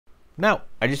Now,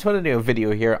 I just want to do a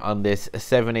video here on this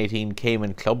 718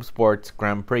 Cayman Club Sports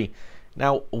Grand Prix.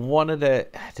 Now, one of the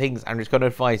things I'm just going to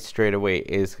advise straight away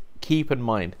is keep in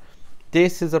mind,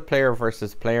 this is a player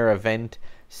versus player event,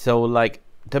 so like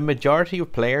the majority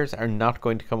of players are not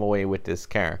going to come away with this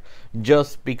car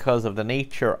just because of the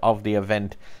nature of the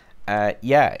event.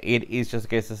 Yeah, it is just a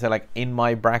case to say, like, in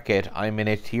my bracket, I'm in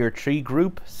a tier 3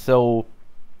 group, so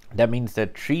that means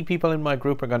that 3 people in my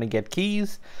group are going to get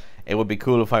keys. It would be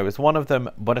cool if I was one of them,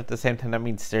 but at the same time, that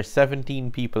means there's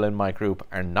 17 people in my group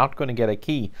are not going to get a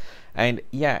key. And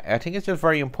yeah, I think it's just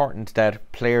very important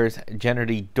that players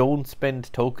generally don't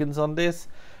spend tokens on this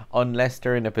unless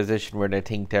they're in a position where they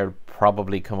think they'll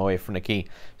probably come away from the key.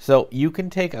 So you can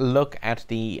take a look at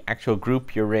the actual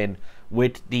group you're in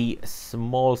with the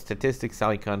small statistics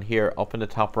icon here up in the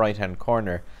top right hand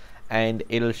corner, and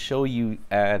it'll show you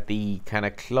the kind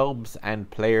of clubs and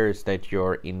players that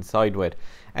you're inside with,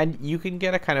 and you can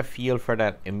get a kind of feel for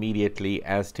that immediately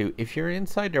as to if you're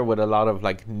inside there with a lot of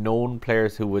like known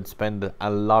players who would spend a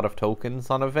lot of tokens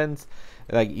on events.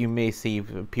 Like you may see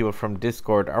people from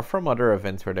Discord or from other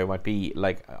events where they might be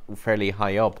like fairly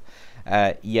high up.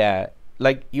 Yeah,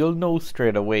 like you'll know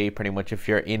straight away pretty much if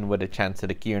you're in with a chance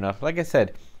at a key or not. Like I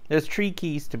said, there's 3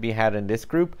 keys to be had in this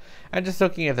group, and just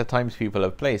looking at the times people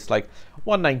have placed, like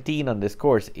 119 on this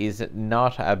course is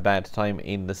not a bad time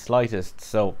in the slightest,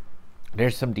 so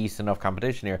there's some decent enough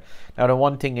competition here. Now the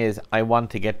one thing is, I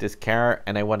want to get this car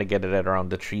and I want to get it at around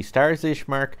the 3 stars-ish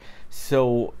mark,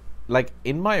 so like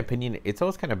in my opinion it's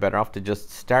always kind of better off to just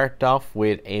start off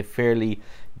with a fairly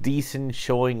decent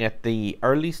showing at the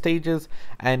early stages.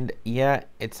 And yeah,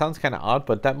 it sounds kind of odd,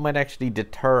 but that might actually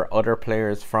deter other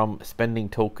players from spending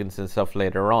tokens and stuff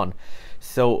later on.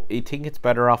 So I think it's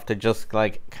better off to just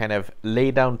like kind of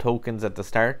lay down tokens at the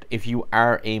start if you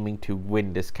are aiming to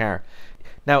win this car.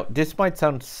 Now, this might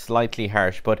sound slightly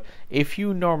harsh, but if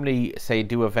you normally, say,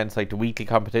 do events like the weekly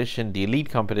competition, the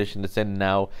elite competition that's in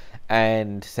now,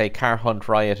 and say Car Hunt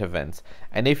Riot events,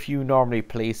 and if you normally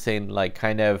place in like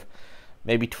kind of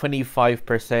maybe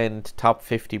 25%, top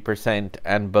 50%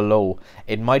 and below,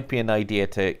 it might be an idea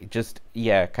to just,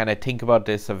 yeah, kind of think about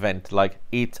this event. Like,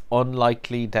 it's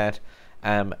unlikely that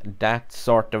that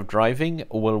sort of driving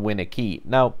will win a key.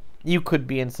 Now, you could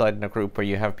be inside in a group where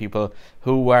you have people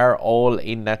who are all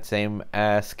in that same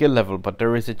skill level, but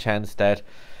there is a chance that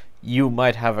you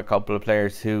might have a couple of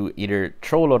players who either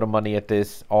throw a lot of money at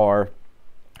this or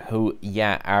who,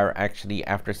 yeah, are actually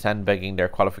after sandbagging their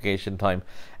qualification time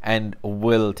and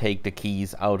will take the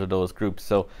keys out of those groups.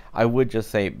 So I would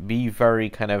just say be very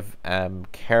kind of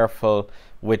careful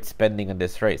with spending on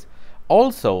this race.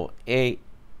 Also,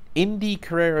 in the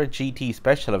Carrera GT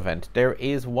special event, there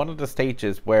is one of the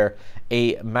stages where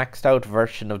a maxed out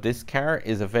version of this car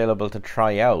is available to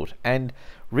try out, and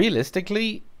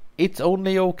realistically it's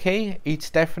only okay. It's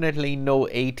definitely no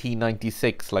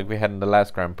AT96 like we had in the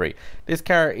last Grand Prix. This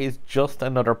car is just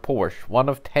another Porsche, one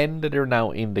of 10 that are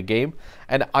now in the game,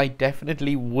 and I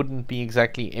definitely wouldn't be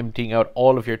exactly emptying out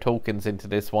all of your tokens into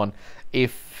this one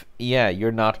if, yeah,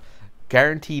 you're not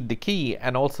guaranteed the key.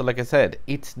 And also, like I said,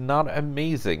 it's not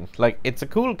amazing. Like, it's a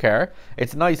cool car,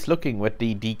 it's nice looking with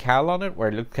the decal on it where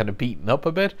it looks kind of beaten up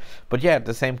a bit, but yeah, at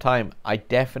the same time I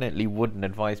definitely wouldn't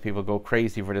advise people go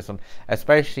crazy for this one,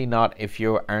 especially not if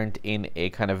you aren't in a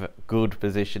kind of good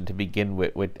position to begin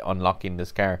with unlocking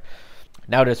this car.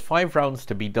 Now, there's 5 rounds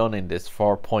to be done in this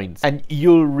for points, and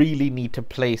you'll really need to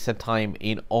place a time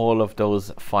in all of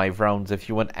those 5 rounds if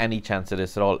you want any chance of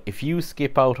this at all. If you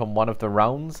skip out on one of the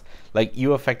rounds, like,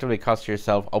 you effectively cost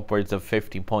yourself upwards of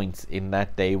 50 points in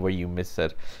that day where you miss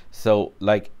it. So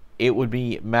like, it would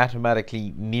be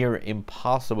mathematically near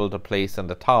impossible to place on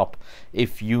the top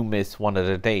if you miss one of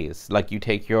the days. Like, you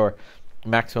take your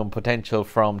maximum potential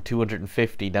from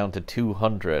 250 down to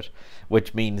 200,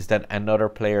 which means that another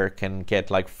player can get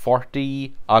like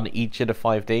 40 on each of the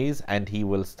 5 days and he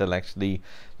will still actually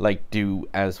like do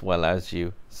as well as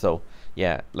you. So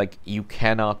yeah, like, you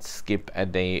cannot skip a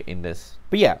day in this.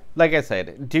 But yeah, like I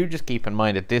said, do just keep in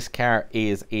mind that this car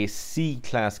is a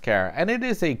C-class car, and it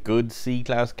is a good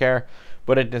C-class car,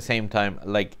 but at the same time,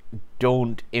 like,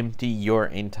 don't empty your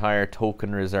entire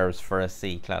token reserves for a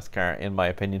C-class car, in my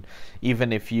opinion.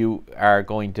 Even if you are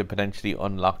going to potentially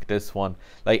unlock this one,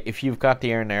 like, if you've got the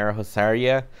Ernera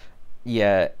Husaria,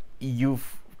 yeah,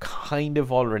 you've kind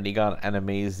of already got an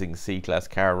amazing C-class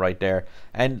car right there.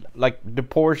 And like, the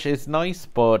Porsche is nice,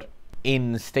 but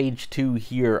in stage 2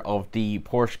 here of the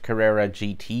Porsche Carrera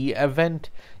GT event,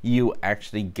 you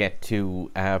actually get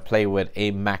to play with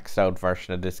a maxed out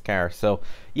version of this car. So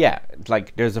yeah,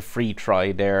 like there's a free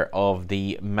try there of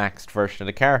the maxed version of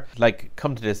the car. Like,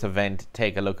 come to this event,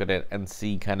 take a look at it and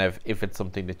see kind of if it's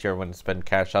something that you're going to spend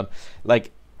cash on.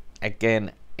 Like,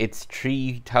 again, it's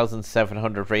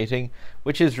 3,700 rating,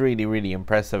 which is really, really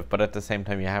impressive, but at the same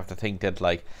time you have to think that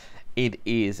like it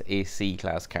is a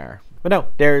C-class car. But no,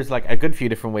 there's like a good few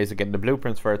different ways of getting the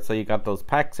blueprints for it. So you got those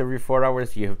packs every 4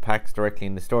 hours, you have packs directly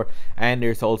in the store, and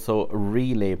there's also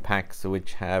relay packs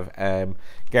which have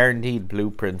guaranteed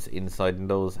blueprints inside in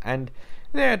those, and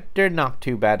they're not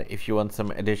too bad if you want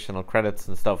some additional credits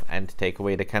and stuff and to take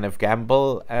away the kind of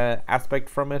gamble aspect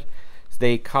from it. So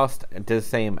they cost the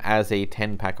same as a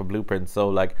 10 pack of blueprints. So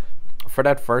like for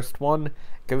that first one,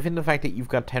 given the fact that you've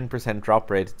got 10%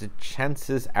 drop rate, the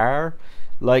chances are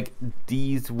like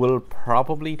these will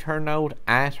probably turn out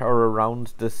at or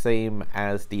around the same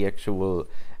as the actual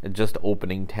just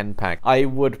opening 10 pack. I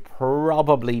would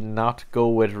probably not go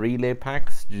with relay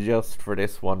packs just for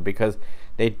this one because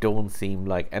they don't seem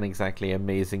like an exactly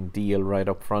amazing deal right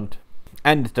up front.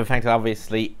 And the fact that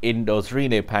obviously in those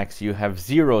relay packs you have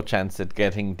 0 chance at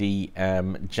getting the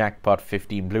jackpot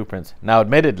 15 blueprints. Now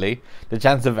admittedly, the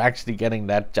chance of actually getting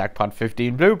that jackpot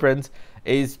 15 blueprints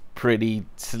is pretty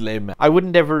slim. I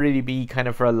wouldn't ever really be kind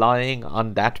of relying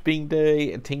on that being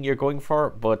the thing you're going for,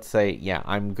 but say yeah,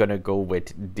 I'm gonna go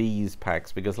with these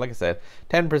packs because like I said,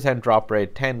 10% drop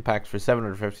rate, 10 packs for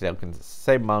 750 tokens,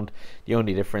 same amount. The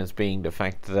only difference being the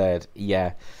fact that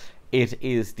yeah, it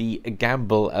is the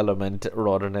gamble element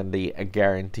rather than the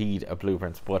guaranteed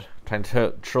blueprints. But trying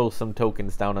to throw some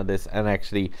tokens down on this and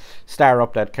actually star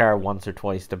up that car once or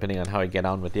twice depending on how I get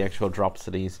on with the actual drops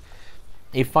of these.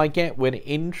 If I get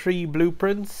within 3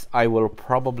 blueprints, I will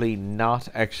probably not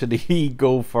actually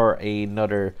go for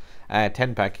another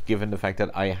 10 pack given the fact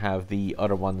that I have the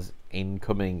other ones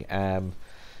incoming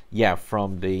yeah,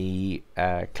 from the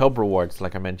club rewards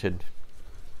like I mentioned.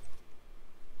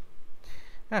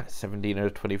 17 out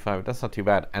of 25, that's not too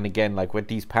bad. And again, like with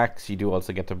these packs, you do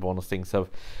also get the bonus things of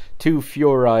 2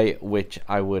 Fury, which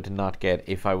I would not get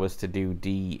if I was to do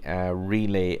the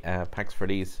relay packs for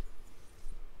these.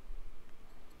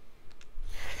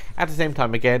 At the same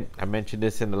time, again, I mentioned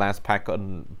this in the last pack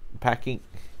unpacking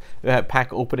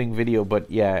pack opening video,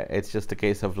 but yeah, it's just a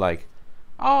case of like,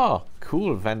 oh,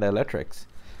 cool, Vanda Electrics.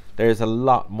 There's a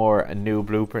lot more new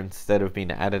blueprints that have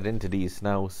been added into these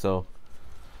now, so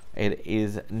it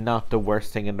is not the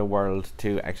worst thing in the world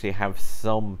to actually have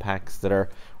some packs that are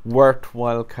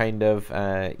worthwhile kind of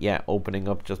yeah, opening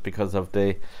up just because of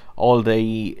all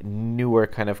the newer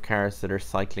kind of cars that are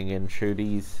cycling in through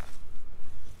these.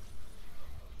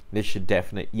 This should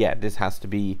definitely, yeah, this has to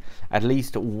be at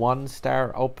least 1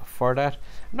 star up for that.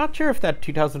 I'm not sure if that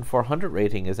 2400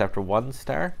 rating is after 1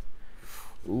 star.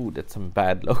 Ooh, that's some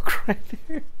bad luck right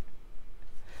there.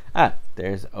 Ah,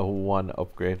 there's a 1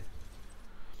 upgrade.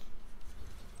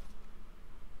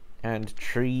 And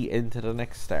 3 into the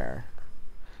next star.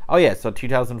 Oh yeah, so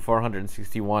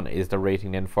 2461 is the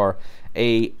rating then for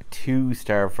a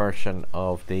 2-star version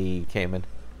of the Cayman.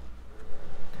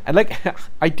 And like,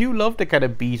 I do love the kind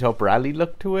of beat up rally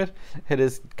look to it. It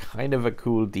is kind of a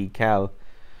cool decal.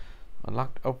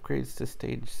 Unlocked upgrades to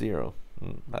stage 0.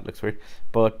 That looks weird.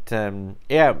 But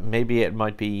yeah, maybe it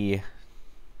might be...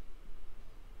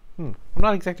 I'm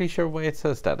not exactly sure why it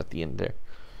says that at the end there.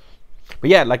 But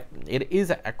yeah, like it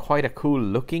is quite a cool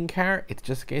looking car. It's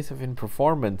just a case of in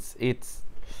performance, it's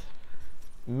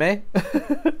meh.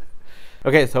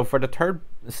 Okay, so for the 3rd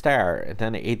star,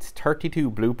 then it's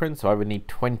 32 blueprints, so I would need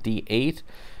 28.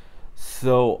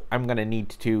 So I'm gonna need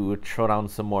to throw down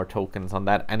some more tokens on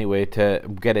that anyway to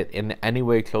get it in any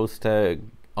way close to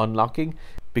unlocking,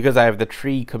 because I have the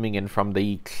 3 coming in from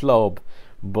the club.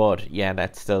 But yeah,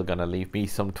 that's still gonna leave me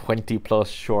some 20 plus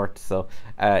short. So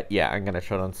yeah, I'm gonna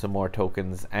throw down some more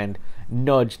tokens and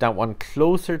nudge that one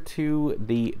closer to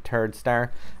the 3rd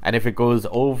star. And if it goes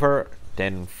over,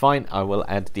 then fine, I will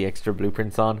add the extra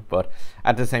blueprints on. But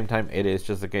at the same time, it is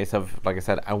just a case of, like I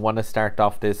said, I want to start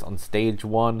off this on stage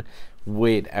 1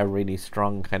 with a really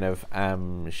strong kind of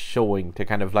showing to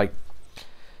kind of like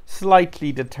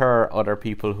slightly deter other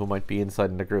people who might be inside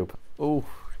in the group. Oh,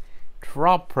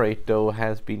 drop rate though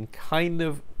has been kind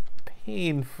of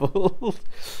painful.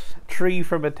 3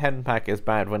 from a 10 pack is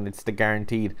bad when it's the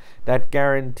guaranteed. That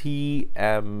guarantee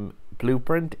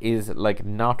blueprint is like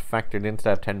not factored into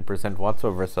that 10%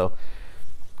 whatsoever, so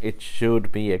it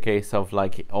should be a case of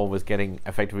like always getting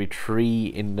effectively 3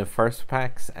 in the first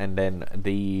packs and then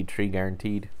the 3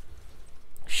 guaranteed.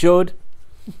 Should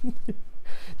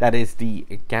that is the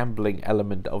gambling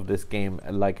element of this game,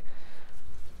 like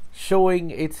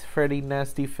showing its fairly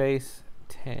nasty face.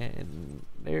 10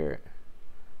 there,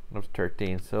 of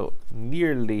 13, so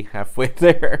nearly halfway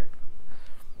there.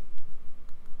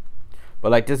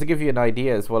 But like, just to give you an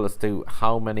idea as well as to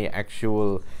how many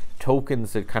actual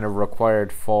tokens it kind of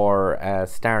required for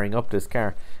starring up this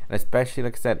car, and especially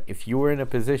like I said, if you were in a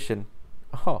position,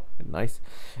 oh nice,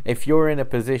 if you're in a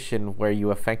position where you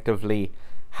effectively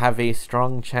have a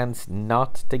strong chance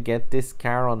not to get this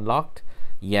car unlocked,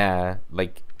 yeah,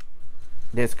 like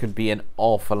this could be an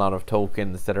awful lot of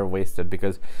tokens that are wasted,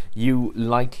 because you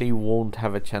likely won't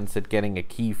have a chance at getting a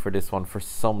key for this one for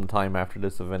some time after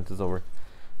this event is over.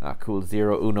 Ah, cool,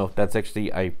 0 that's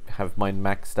actually, I have mine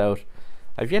maxed out.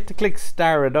 I've yet to click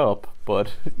star it up,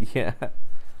 but yeah.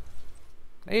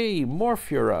 Hey, more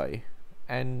Fury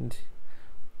and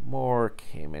more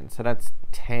Cayman, so that's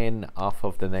 10 off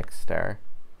of the next star.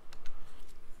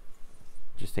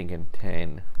 Just thinking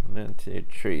 10, 1, 2,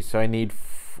 3, so I need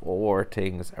 4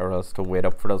 things or else to wait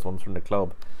up for those ones from the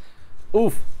club.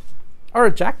 Oof, or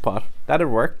a jackpot, that'd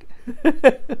work.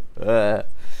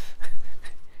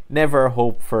 Never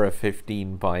hope for a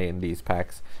 15 buy in these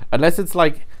packs unless it's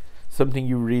like something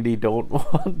you really don't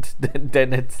want.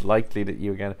 Then it's likely that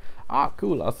you get. Ah,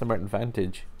 cool, Aston Martin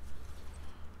Vantage.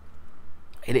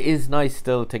 It is nice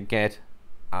still to get.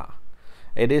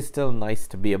 It is still nice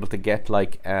to be able to get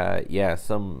like yeah,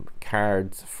 some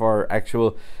cards for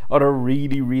actual other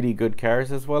really good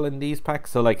cars as well in these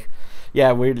packs. So like,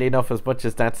 yeah, weirdly enough, as much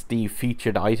as that's the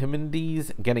featured item in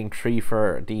these, getting 3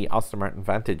 for the Aston Martin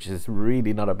Vantage is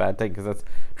really not a bad thing, because that's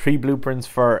 3 blueprints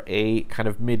for a kind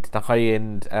of mid to high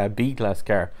end B class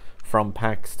car from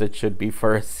packs that should be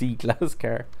for a C class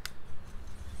car.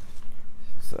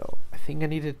 So I think I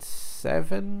needed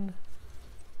 7,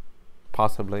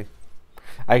 possibly.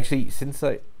 Actually, since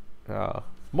I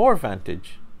more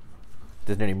Vantage,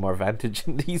 there's nearly more Vantage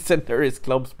in these than there is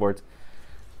Club Sports.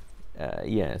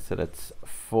 Yeah, so that's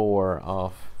 4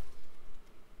 off.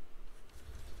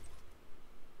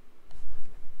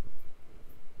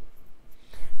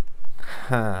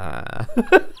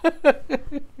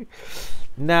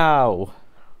 Now,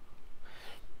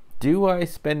 do I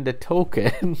spend a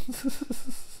token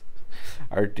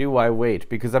or do I wait?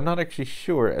 Because I'm not actually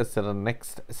sure as to the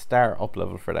next star up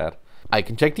level for that. I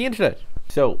can check the internet.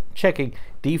 So, checking.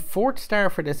 The 4th star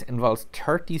for this involves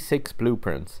 36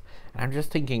 blueprints. And I'm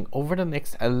just thinking, over the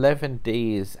next 11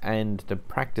 days and the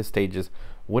practice stages,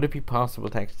 would it be possible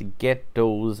to actually get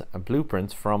those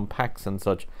blueprints from packs and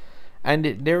such? And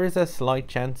there is a slight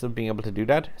chance of being able to do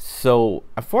that. So,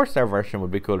 a 4-star version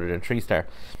would be cooler than 3-star.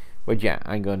 But yeah,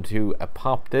 I'm going to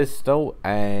pop this though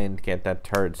and get that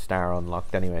 3rd star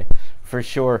unlocked anyway, for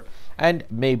sure. And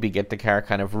maybe get the car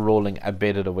kind of rolling a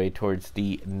bit of the way towards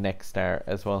the next star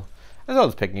as well. As well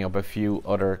as picking up a few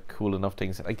other cool enough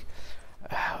things. Like,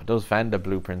 those Vanda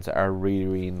blueprints are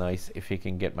really nice if you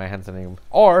can get my hands on them.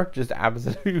 Or just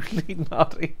absolutely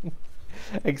nothing.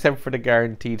 Except for the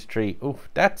guaranteed 3. Oof,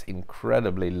 that's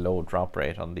incredibly low drop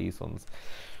rate on these ones.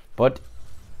 But,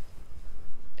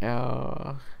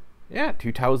 yeah,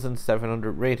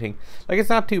 2,700 rating. Like, it's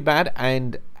not too bad.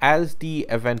 And as the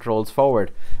event rolls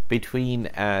forward between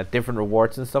different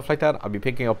rewards and stuff like that, I'll be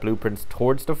picking up blueprints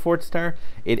towards the 4th star.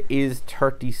 It is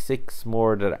 36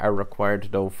 more that are required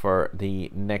though for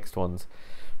the next ones.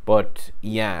 But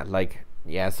yeah, like,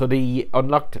 yeah, so the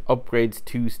unlocked upgrades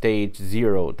to stage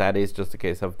 0, that is just a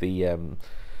case of the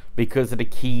because of the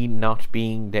key not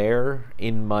being there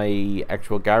in my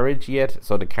actual garage yet,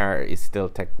 so the car is still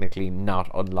technically not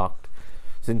unlocked,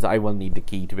 since I will need the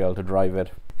key to be able to drive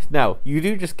it. Now, you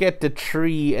do just get the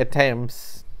 3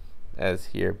 attempts, as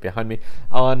here behind me,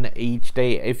 on each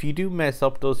day. If you do mess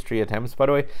up those 3 attempts, by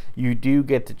the way, you do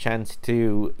get the chance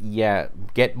to, yeah,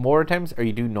 get more attempts, or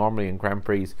you do normally in Grand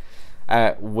Prix,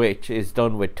 which is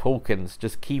done with tokens.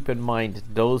 Just keep in mind,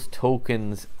 those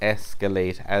tokens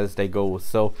escalate as they go.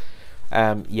 So,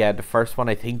 yeah, the first one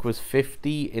I think was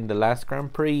 50 in the last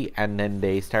Grand Prix, and then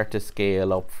they start to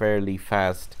scale up fairly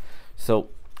fast. So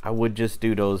I would just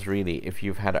do those really if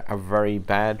you've had a very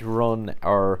bad run,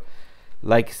 or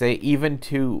like say even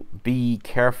to be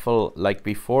careful like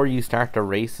before you start the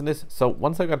race in this. So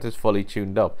once I got this fully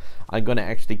tuned up, I'm going to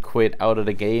actually quit out of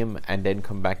the game and then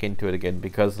come back into it again,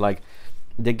 because like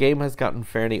the game has gotten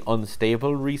fairly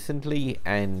unstable recently,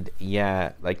 and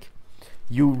yeah, like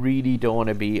you really don't want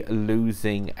to be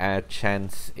losing a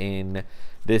chance in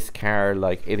this car.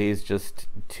 Like, it is just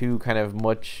too kind of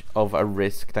much of a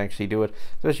risk to actually do it,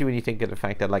 especially when you think of the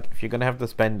fact that like if you're gonna have to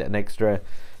spend an extra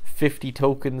 50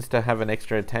 tokens to have an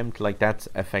extra attempt, like that's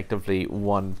effectively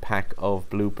 1 pack of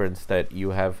blueprints that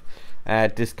you have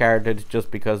discarded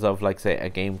just because of, like, say, a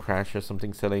game crash or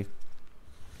something silly.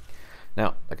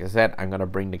 Now, like I said, I'm going to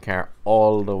bring the car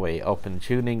all the way up in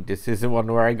tuning. This is the one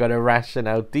where I got to ration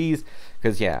out these,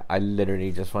 because, yeah, I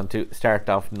literally just want to start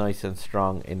off nice and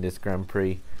strong in this Grand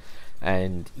Prix.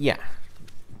 And, yeah,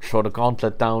 throw the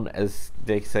gauntlet down, as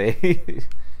they say.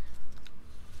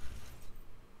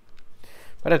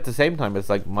 But at the same time, it's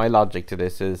like, my logic to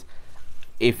this is,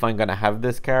 if I'm going to have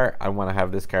this car, I want to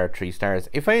have this car 3 stars.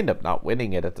 If I end up not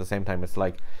winning it, at the same time, it's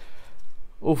like,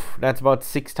 oof, that's about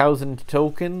 6,000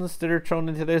 tokens that are thrown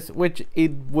into this, which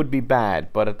it would be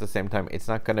bad, but at the same time, it's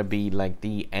not going to be like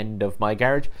the end of my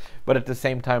garage. But at the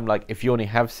same time, like, if you only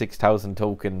have 6,000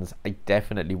 tokens, I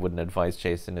definitely wouldn't advise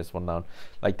chasing this one down.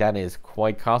 Like, that is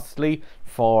quite costly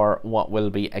for what will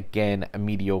be, again, a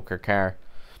mediocre car.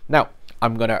 Now,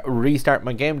 I'm going to restart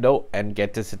my game, though, and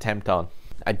get this attempt on.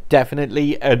 I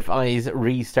definitely advise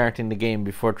restarting the game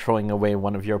before throwing away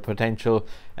one of your potential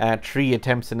 3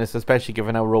 attempts in this, especially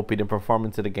given how ropey the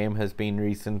performance of the game has been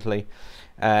recently.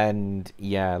 And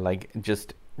yeah, like,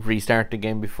 just restart the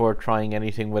game before trying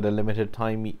anything with a limited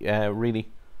time, really.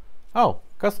 Oh,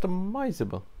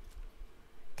 customizable.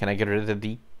 Can I get rid of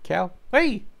the decal?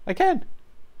 Hey, I can.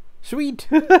 Sweet.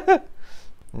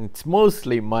 It's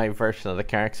mostly my version of the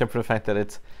car, except for the fact that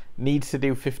it's needs to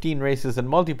do 15 races in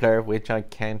multiplayer, which I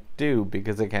can't do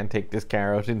because I can't take this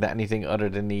car out into anything other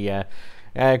than the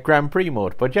Grand Prix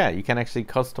mode. But yeah, you can actually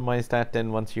customize that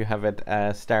then once you have it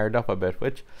starred up a bit,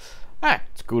 which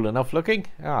it's cool enough looking.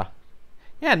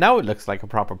 Yeah, now it looks like a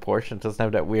proper Porsche. It doesn't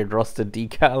have that weird rusted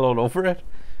decal all over it.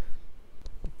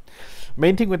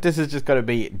 Main thing with this is just gotta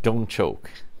be, don't choke.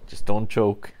 Just don't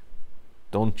choke.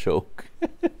 Don't choke.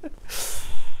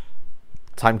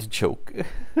 Time to choke.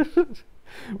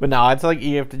 But no, it's like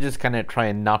you have to just kind of try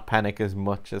and not panic as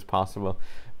much as possible.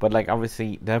 But like,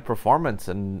 obviously the performance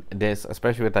in this,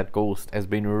 especially with that Ghost, has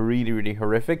been really, really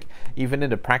horrific. Even in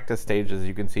the practice stages,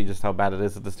 you can see just how bad it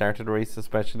is at the start of the race,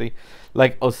 especially.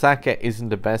 Like, Osaka isn't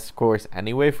the best course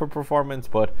anyway for performance,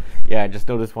 but yeah, I just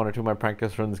noticed 1 or 2 of my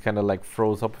practice runs kind of like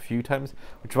froze up a few times,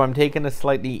 which I'm taking a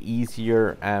slightly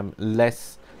easier,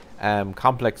 less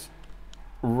complex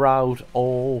route.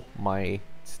 Oh my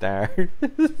star.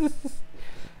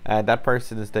 That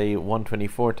person is the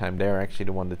 124 time. They're actually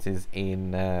the one that is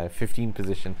in 15th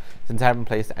position. Since I haven't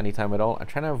placed any time at all, I'm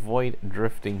trying to avoid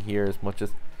drifting here as much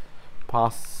as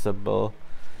possible.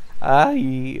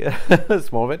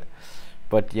 Small bit.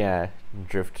 But yeah,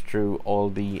 drift through all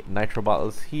the nitro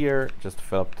bottles here just to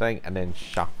fill up the thing, and then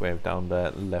shockwave down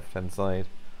the left hand side.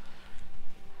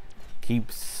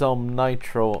 Keep some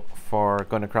nitro for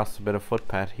going across a bit of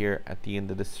footpath here at the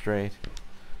end of the straight.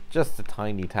 Just a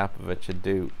tiny tap of it should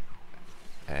do.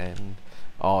 And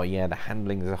oh yeah, the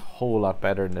handling is a whole lot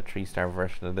better in the 3-star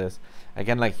version of this.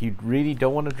 Again, like, you really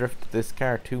don't want to drift this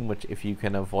car too much if you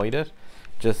can avoid it.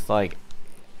 Just like,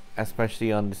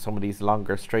 especially on some of these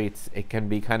longer straights, it can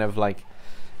be kind of like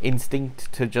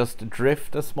instinct to just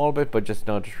drift a small bit, but just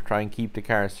not to try and keep the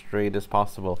car as straight as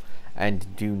possible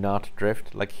and do not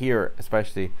drift. Like here,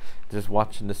 especially just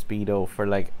watching the speedo for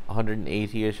like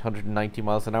 180ish, 190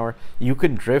 miles an hour, you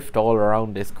can drift all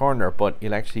around this corner, but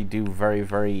you'll actually do very,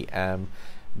 very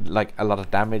like a lot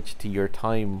of damage to your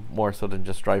time, more so than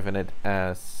just driving it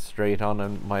straight on,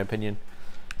 in my opinion.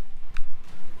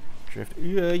 Drift.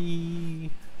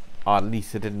 Oh, at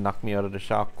least it didn't knock me out of the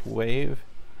shock wave.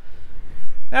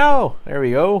 Oh, there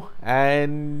we go.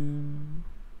 And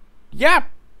yeah,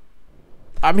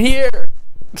 I'm here.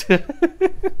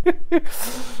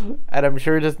 And I'm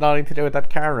sure it has nothing to do with that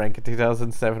car rank at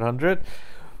 2,700,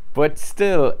 but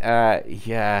still,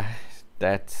 yeah,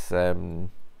 that's gonna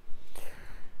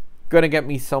get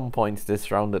me some points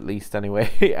this round at least anyway.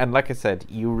 And like I said,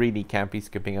 you really can't be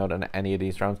skipping out on any of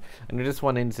these rounds, and this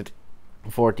one ends at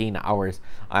 14 hours.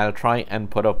 I'll try and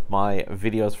put up my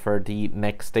videos for the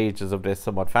next stages of this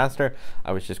somewhat faster.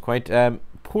 I was just quite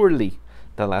poorly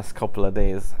the last couple of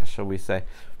days, shall we say.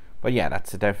 But yeah,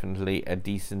 that's definitely a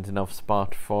decent enough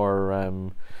spot for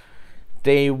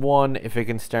day one, if it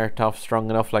can start off strong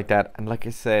enough like that. And like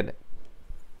I said,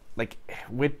 like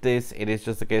with this, it is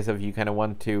just a case of you kind of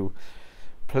want to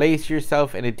place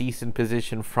yourself in a decent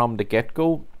position from the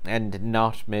get-go and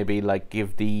not maybe like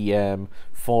give the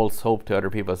false hope to other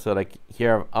people. So like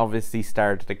here, I've obviously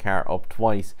started the car up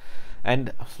twice,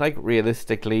 and like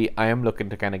realistically I am looking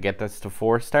to kind of get this to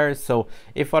 4 stars. So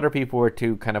if other people were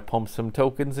to kind of pump some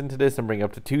tokens into this and bring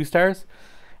up to 2 stars,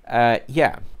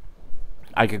 yeah,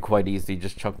 I could quite easily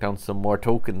just chuck down some more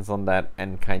tokens on that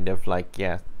and kind of like,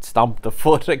 yeah, stomp the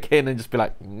foot again and just be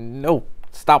like, no,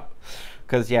 stop.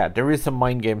 because yeah, there is some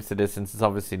mind games to this, since it's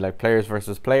obviously like players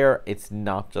versus player. It's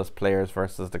not just players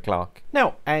versus the clock.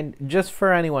 Now, and just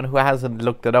for anyone who hasn't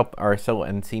looked it up or so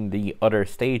and seen the other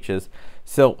stages,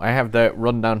 so I have the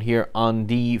rundown here on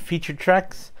the featured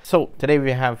tracks. So today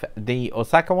we have the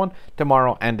Osaka one,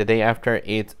 tomorrow and the day after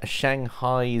it's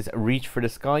Shanghai's Reach for the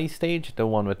Sky stage, the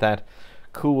one with that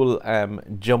cool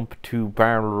jump to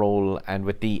barrel roll and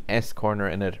with the S corner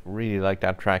in it. Really like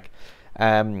that track.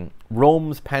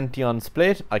 Rome's Pantheon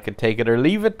Split, I could take it or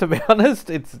leave it, to be honest.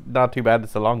 It's not too bad,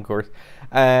 it's a long course.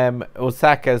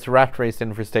 Osaka's Rat Race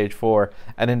in for stage 4,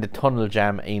 and then the Tunnel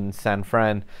Jam in San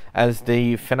Fran as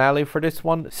the finale for this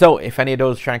one. So if any of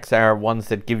those tracks are ones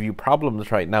that give you problems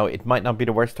right now, it might not be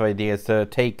the worst of ideas to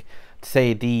take,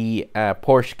 say, the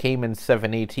Porsche Cayman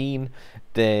 718,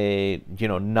 the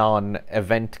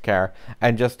non-event car,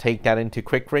 and just take that into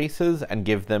quick races and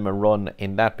give them a run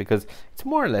in that, because it's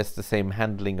more or less the same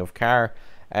handling of car.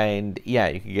 And yeah,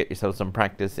 you can get yourself some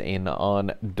practice in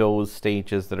on those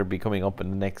stages that are be coming up in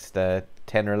the next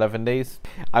 10 or 11 days.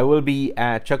 I will be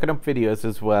chucking up videos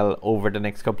as well over the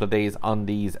next couple of days on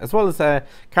these, as well as a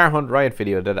Car Hunt Riot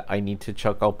video that I need to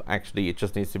chuck up. Actually, it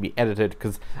just needs to be edited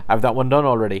because I have that one done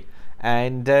already.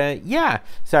 And yeah,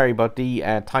 sorry about the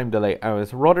time delay. I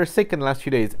was rather sick in the last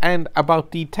few days, and about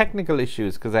the technical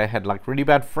issues because I had like really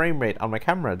bad frame rate on my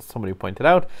camera, as somebody pointed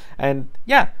out. And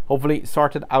yeah, hopefully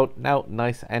sorted out now,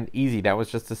 nice and easy. That was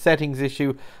just a settings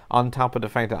issue on top of the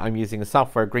fact that I'm using a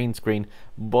software green screen.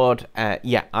 But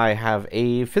yeah, I have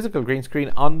a physical green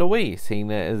screen on the way,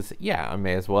 seeing as yeah, I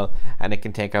may as well, and it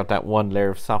can take out that one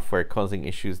layer of software causing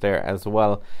issues there as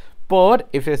well. But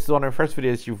if this is one of the first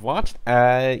videos you've watched,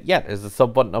 yeah, there's a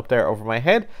sub button up there over my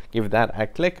head. Give that a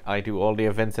click. I do all the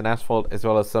events in Asphalt, as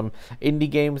well as some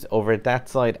indie games over at that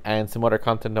side, and some other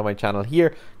content on my channel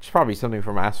here, which is probably something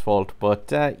from Asphalt.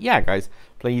 But yeah, guys,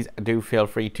 please do feel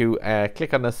free to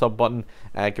click on the sub button,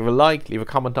 give a like, leave a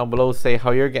comment down below, say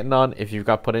how you're getting on, if you've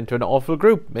got put into an awful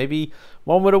group, maybe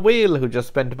one with a wheel who just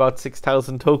spent about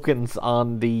 6,000 tokens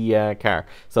on the car.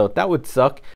 So that would suck.